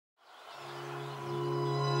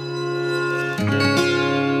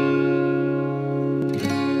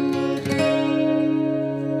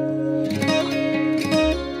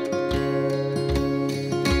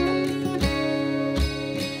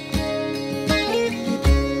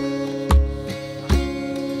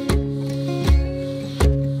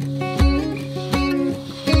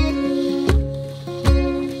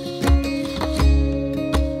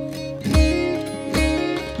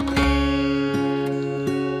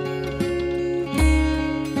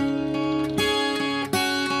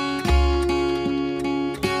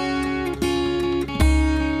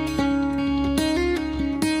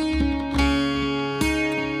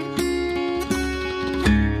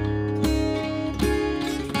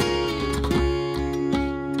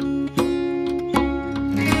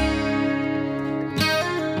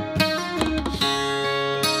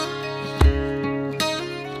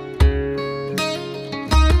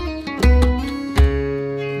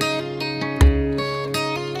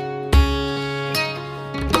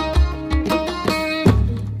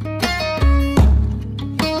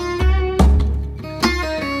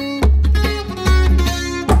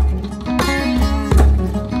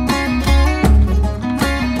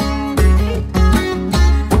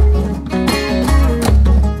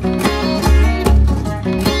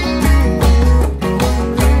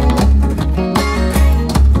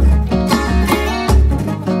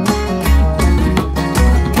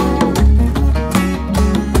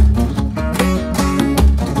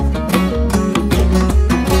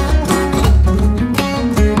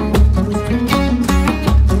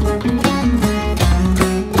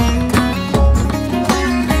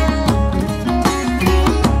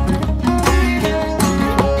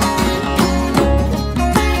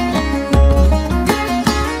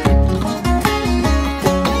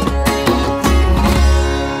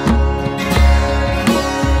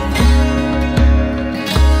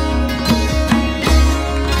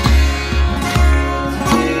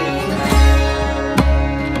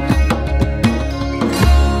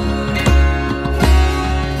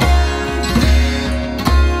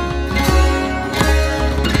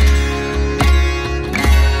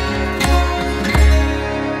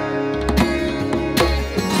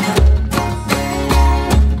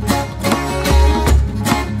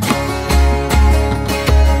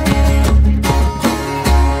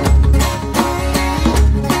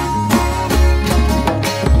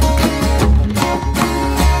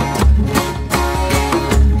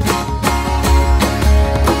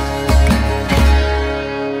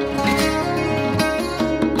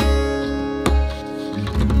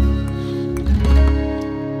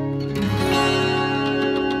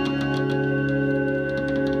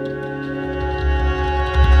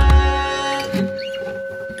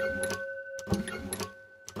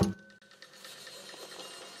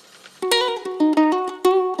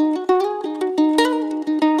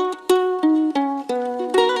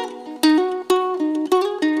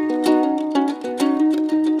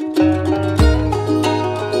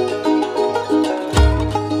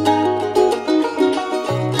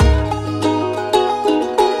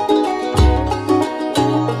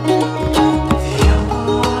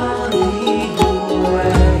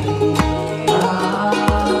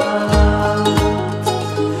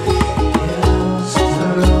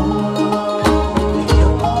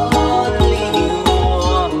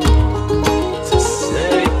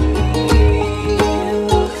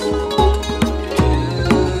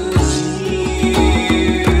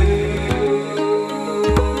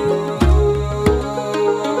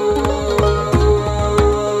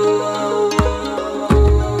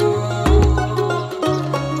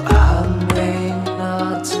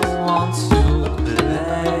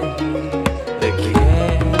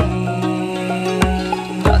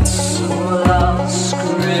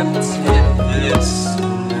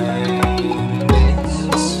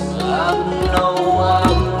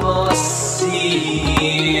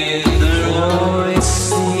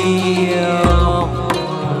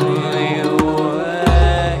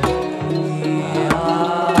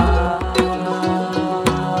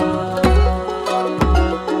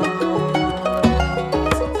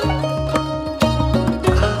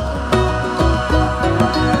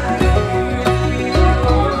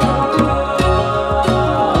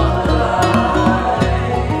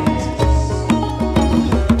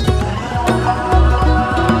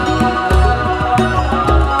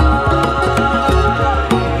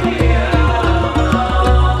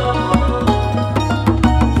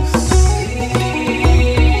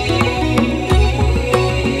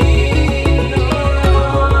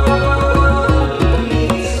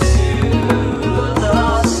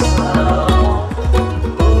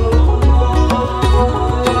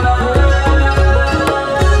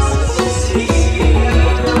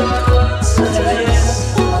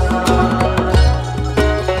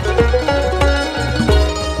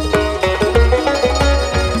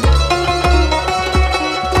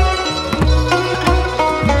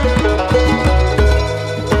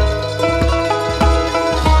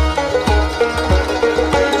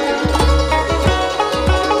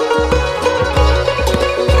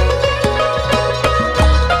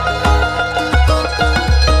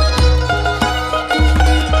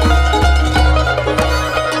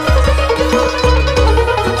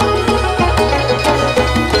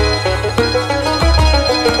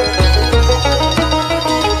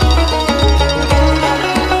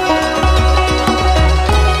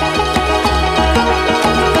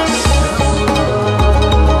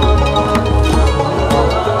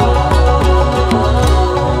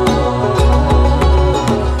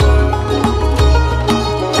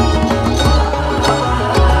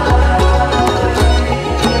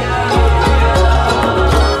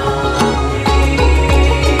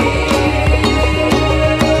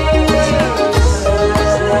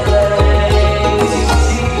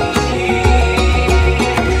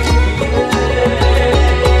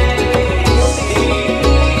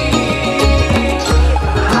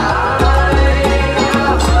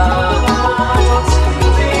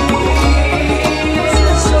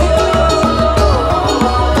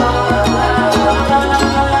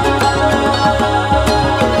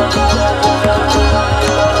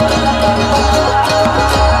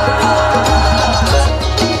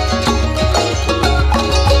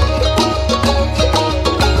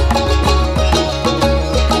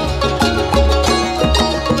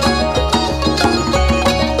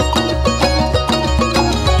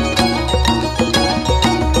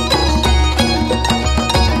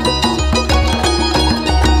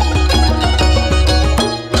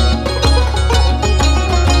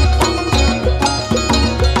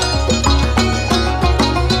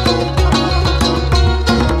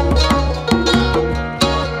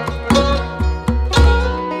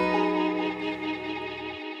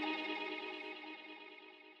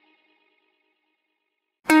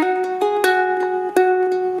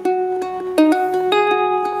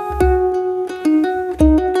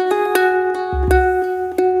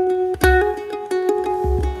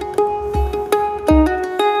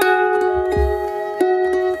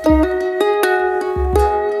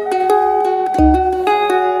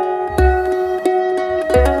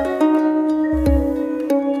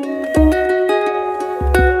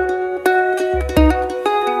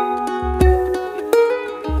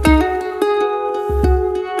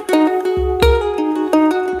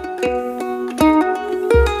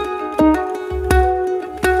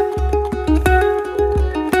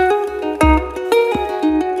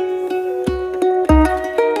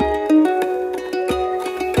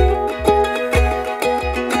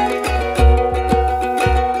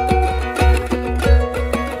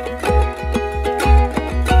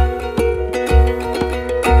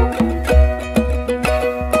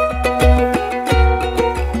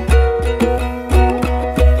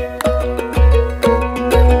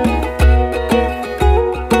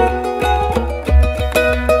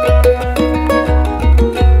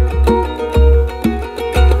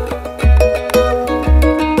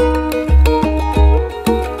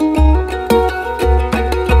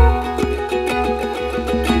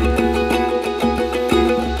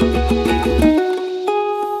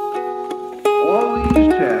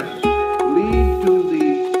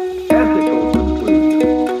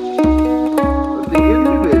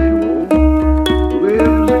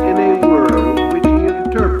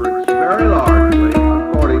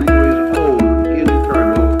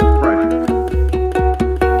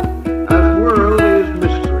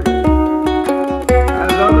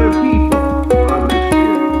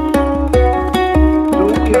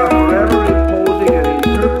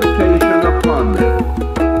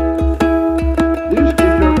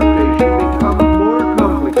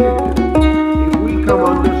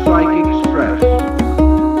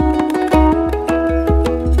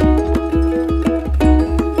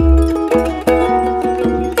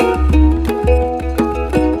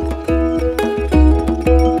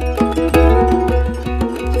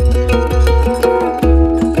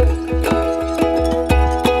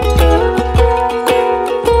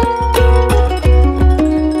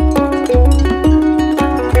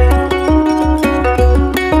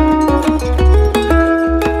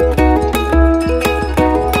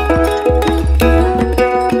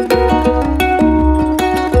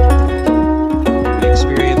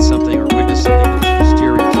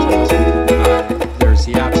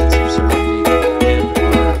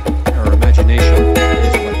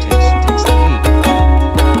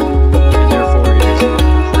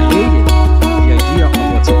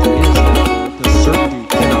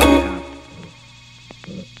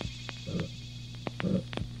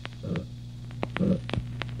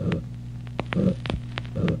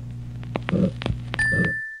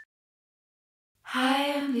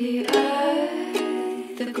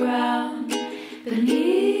the ground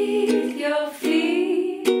beneath your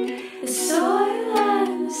feet, the soil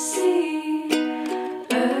and the sea,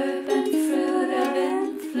 herb and fruit of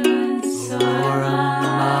influence, or am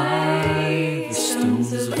I the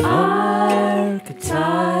stones of archetype,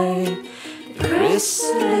 the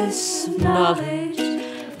chrysalis of knowledge,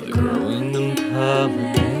 the growing and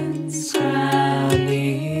permanent granite,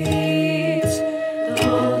 the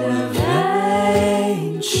whole of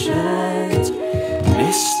ancient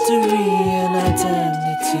mystery and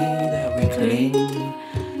identity that we cling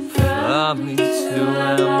firmly to.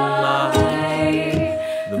 Am I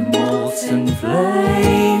the molten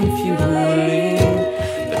flame fueling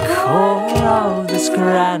the core of this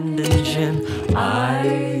grand engine?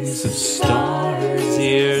 Eyes of stars,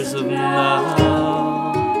 ears of now,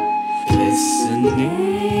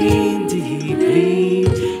 listening deeply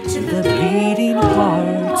to the beating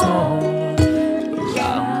heart all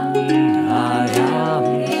around. I am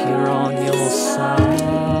here on your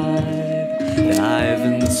side. Dive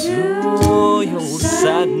into your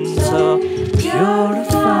center,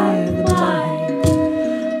 purify the mind,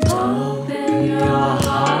 open your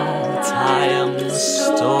heart. I am the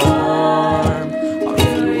storm, our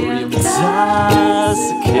fury of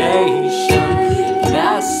desiccation,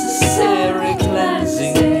 necessary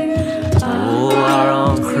cleansing. Oh, our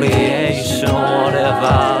own creation, what have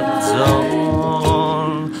I done?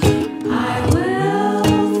 I will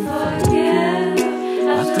forgive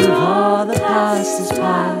after all the past is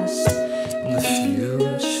past, and the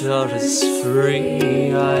future is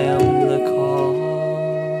free. I am the call.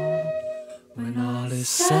 When all is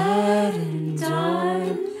said and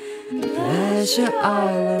done, Pleasure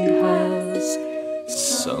Island has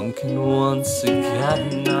sunken once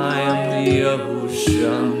again. I am the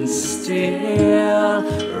ocean still,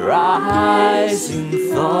 rising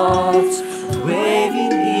thoughts,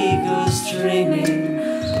 waving egos dreaming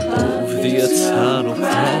of the eternal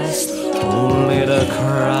past, only to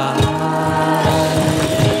cry.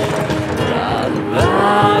 Run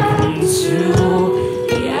back into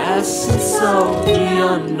the essence of the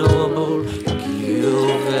unknowable,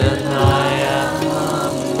 given I am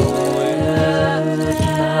witness.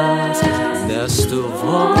 Nest of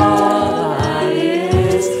all that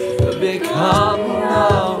is, the becoming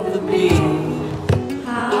of the being,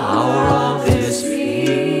 power of this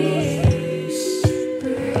peace.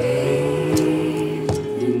 Breathe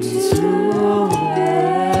into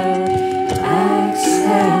it,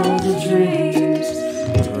 exhale the dreams,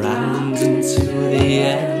 round into the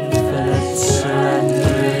infinite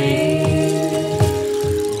dream.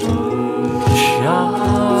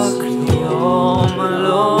 Chakra Om,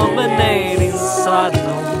 illuminating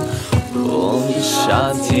sadhana. Om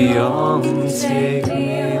Shanti Om, take me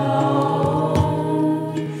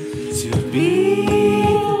home to be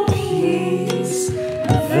the peace,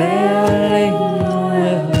 veiling the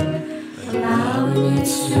will, allowing it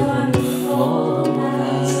to unfold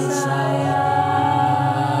as I am.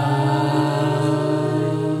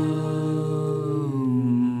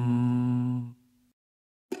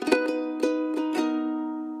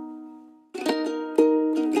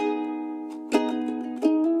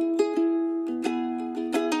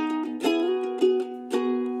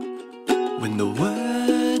 When the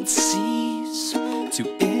words cease to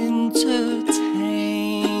entertain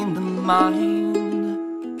the mind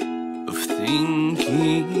of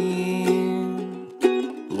thinking,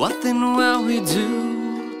 what then will we do?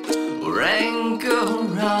 Or anchor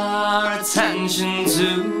our attention to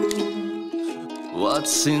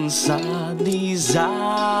what's inside these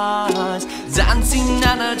eyes? Dancing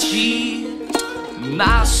energy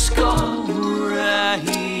masquerading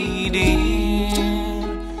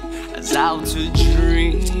as out to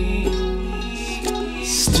dream,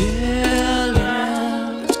 still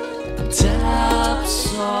in the depths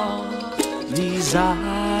of these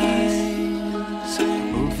eyes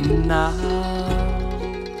of now.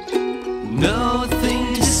 Nothing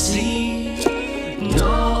to see,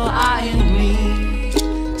 no I in me,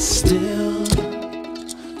 still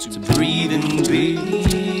to breathe and be.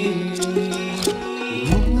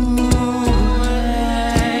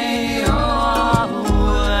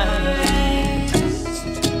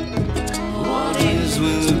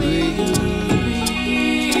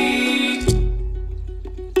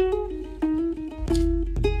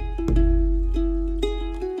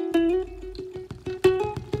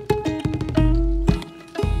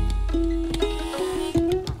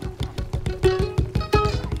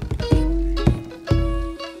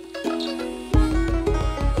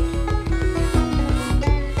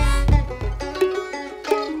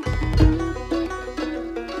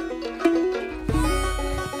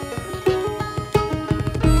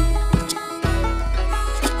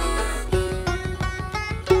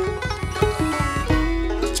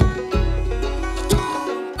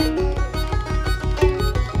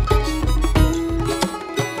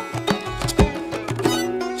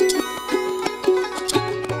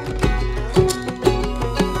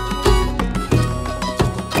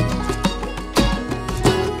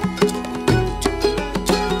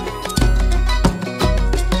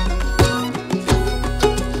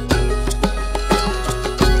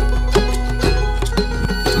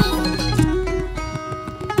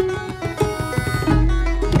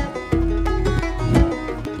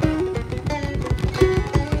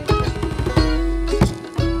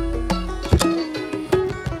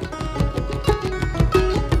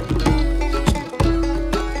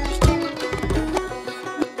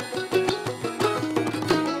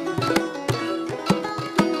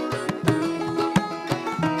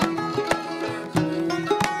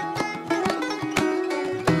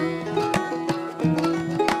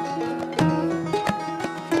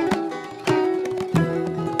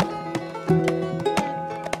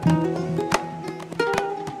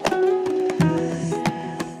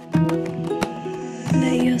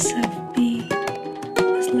 Let yourself be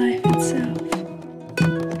as life itself.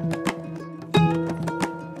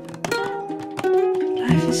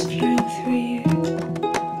 Life is flowing through you.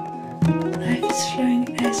 Life is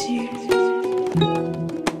flowing as you.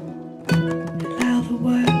 Allow the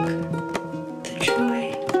work, the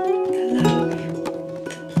joy, the love,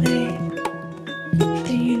 the play of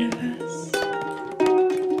the universe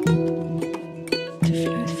to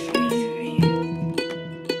flow through you,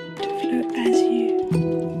 to flow as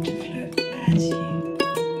you, to flow as you,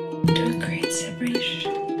 to a great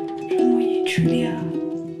separation from what you truly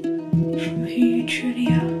are, from who you truly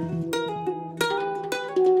are.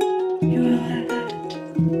 You are that.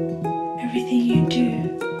 Everything you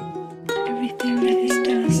do, everything that is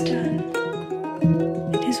done,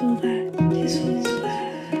 it is all that, it is all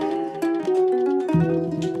that.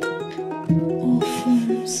 All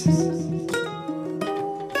forms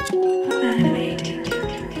are animated.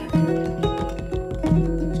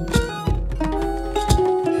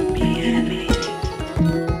 Be animated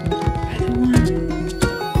by the one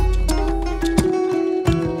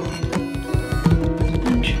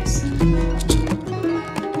true self.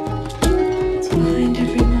 It's behind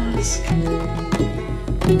every mask.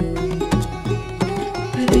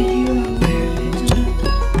 Whether you are aware of it or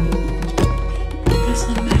not, does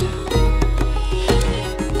not matter.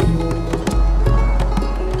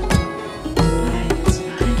 Light is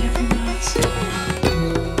behind every mask.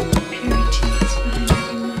 Purity is behind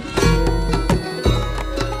every mask.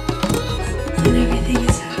 And everything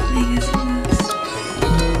is happening as it must.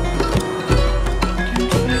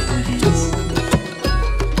 Don't fight what is.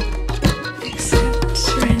 Accept,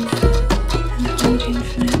 surrender, and hold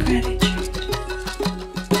infinite gratitude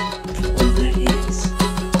for all that is,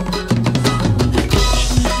 all that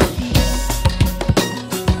can never be.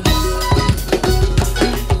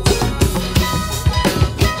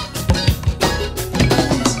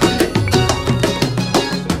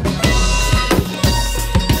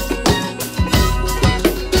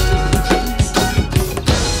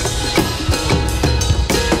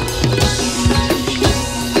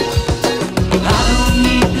 I don't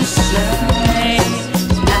need to say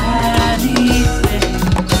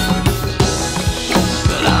anything,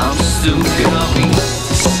 but I'm still going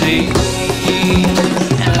to sing.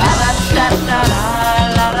 La la la la la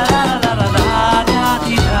la la la la la da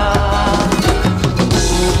dee da.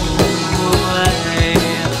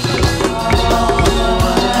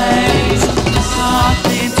 Always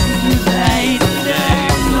nothing too late,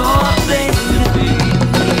 there's nothing to be.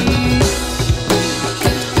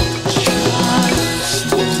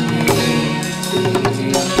 Trust me.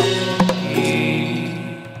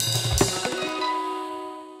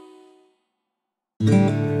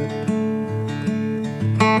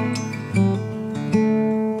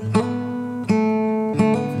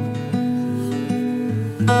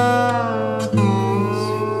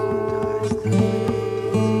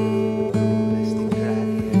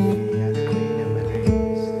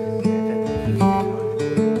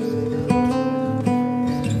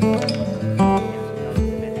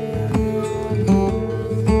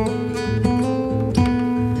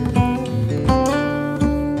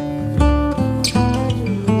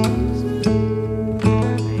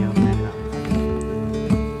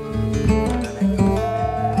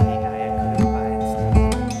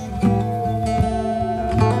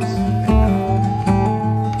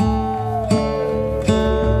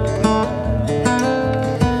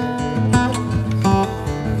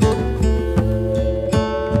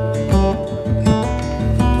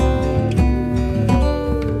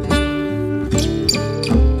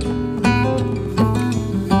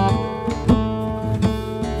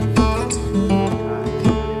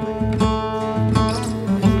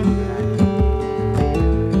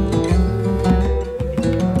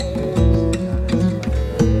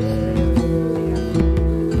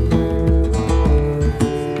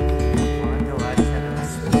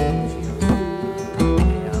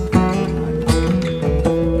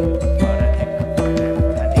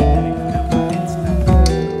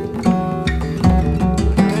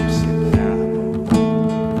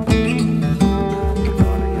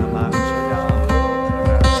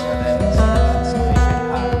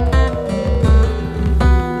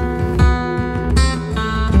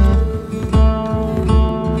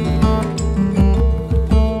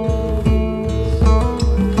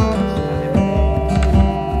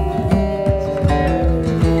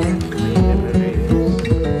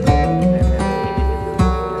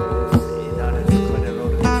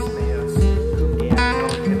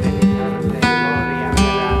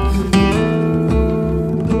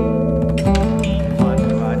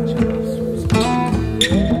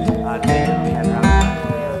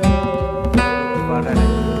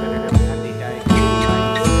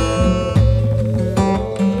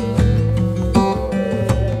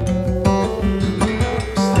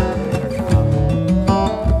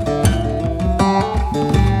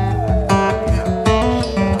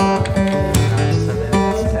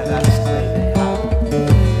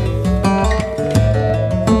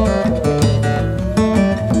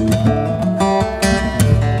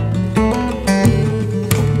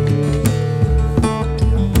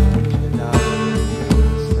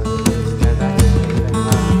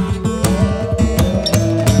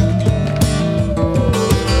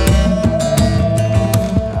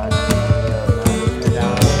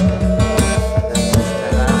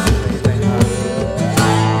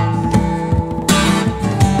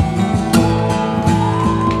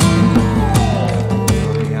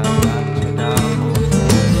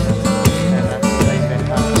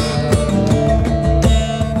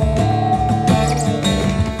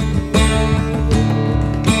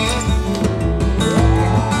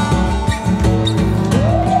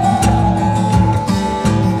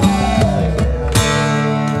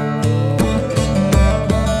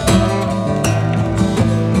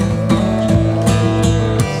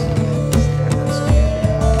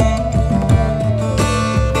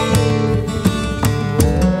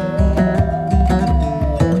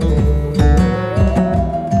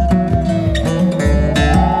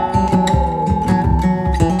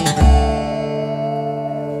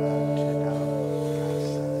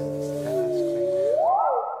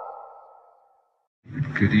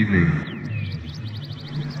 Good evening,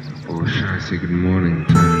 or should I say good morning?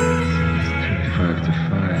 Time is 25 to 5.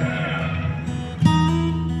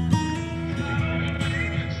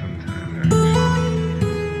 For some time actually.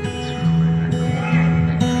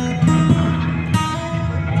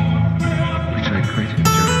 Which I quite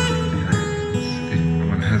enjoy. If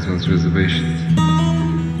one has one's reservations,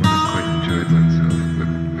 one has quite enjoyed oneself, but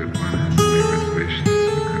one has to make reservations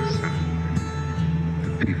because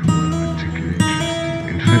the people are particularly interesting.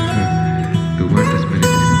 In fact, there weren't as many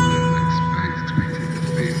people as I expected to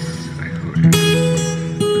be, as I thought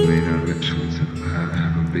the main rituals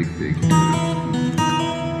have a big do.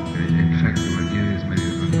 In fact, there weren't nearly as many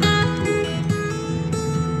of them as I thought,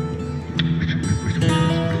 which was a pity.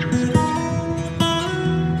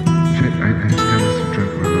 In fact, I think I must have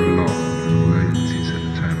drunk rather a lot, although I didn't seem so at the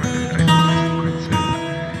time. I wasn't quite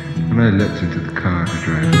sober. When I leapt into the car to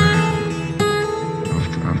drive home,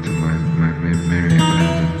 after my merry abandon,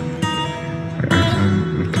 I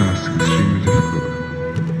found the task extremely difficult,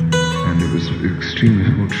 and it was extremely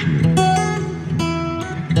fortunate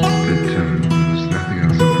that there was nothing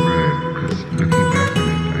else on the road, because looking back on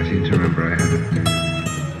it, I seem to remember I had a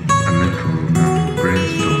mental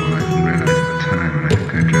brainstorm I didn't realize at the time, and I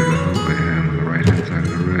think I drove the whole way home on the right-hand side of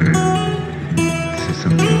the road. This is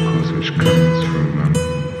something, of course, which comes from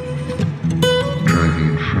driving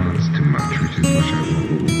in France too much, which is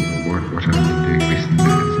what I've been doing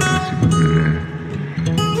recently as ukulele,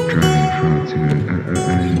 driving in France, and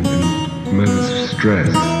moments of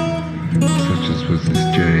stress, such as was this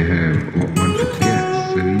journey home, what one forgets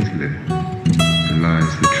so easily, the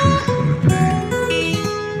lies, the truth, and the pain.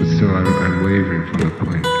 But still, I'm wavering from the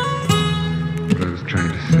point. What I was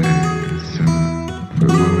trying to say is, but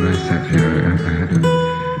when I sat here, I had an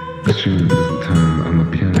extremely pleasant time on the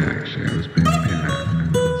piano. Actually, I was playing the piano.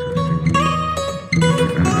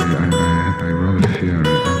 I rather fear I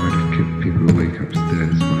might have kept people awake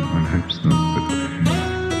upstairs. One hopes not,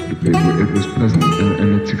 but it was pleasant,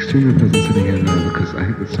 and it's extremely pleasant sitting here now, because I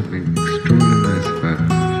think there's something extremely nice about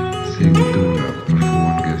seeing the dawn up before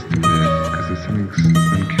one goes to bed, because there's something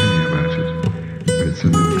uncanny about it. But it's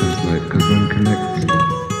something that feels like, because one connects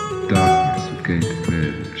darkness with going to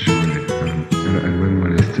bed, surely, and when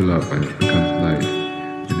one is still up and it becomes light,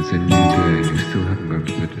 and it's a new day and you still haven't gone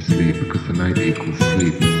to bed to sleep, because the night equals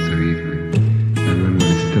sleep so easily. And when one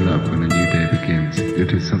is still up when a new day begins,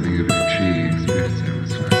 it is something of an intriguing experience, I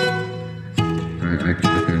must find. I can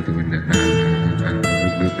look out the window now, and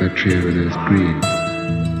that tree over there is green.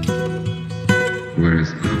 Whereas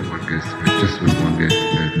before one goes to bed, just when one goes to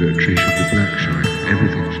bed, the tree should be black, showing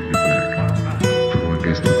everything should be black. Before one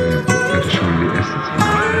goes to bed, that is showing the essence of life.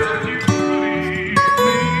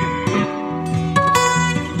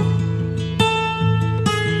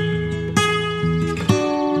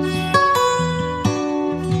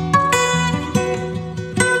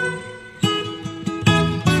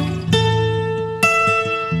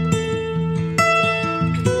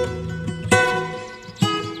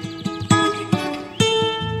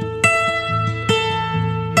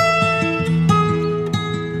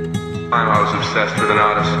 I was obsessed with an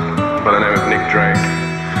artist by the name of Nick Drake,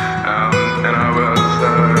 and I was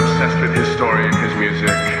obsessed with his story and his music,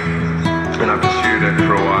 and I pursued it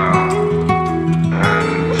for a while,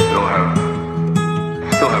 and still have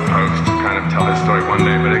hopes to kind of tell his story one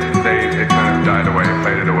day, but it kind of died away,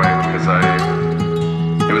 faded away, because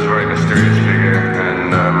it was a very mysterious figure,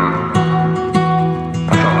 and I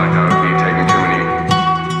felt like I would be taking too many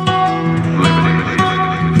liberties.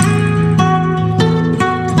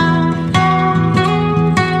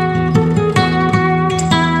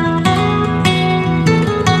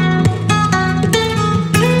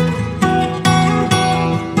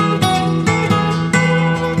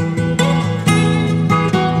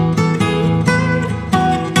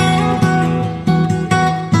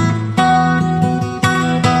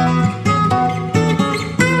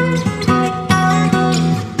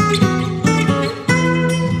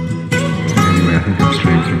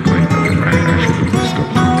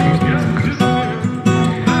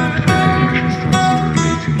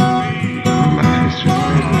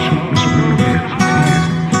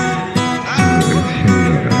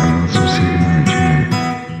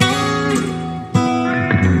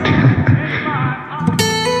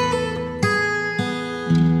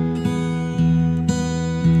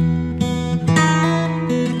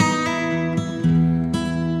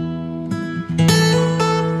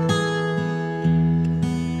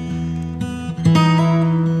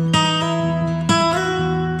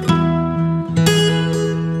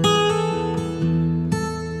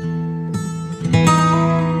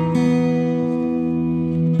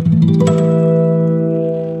 Thank you.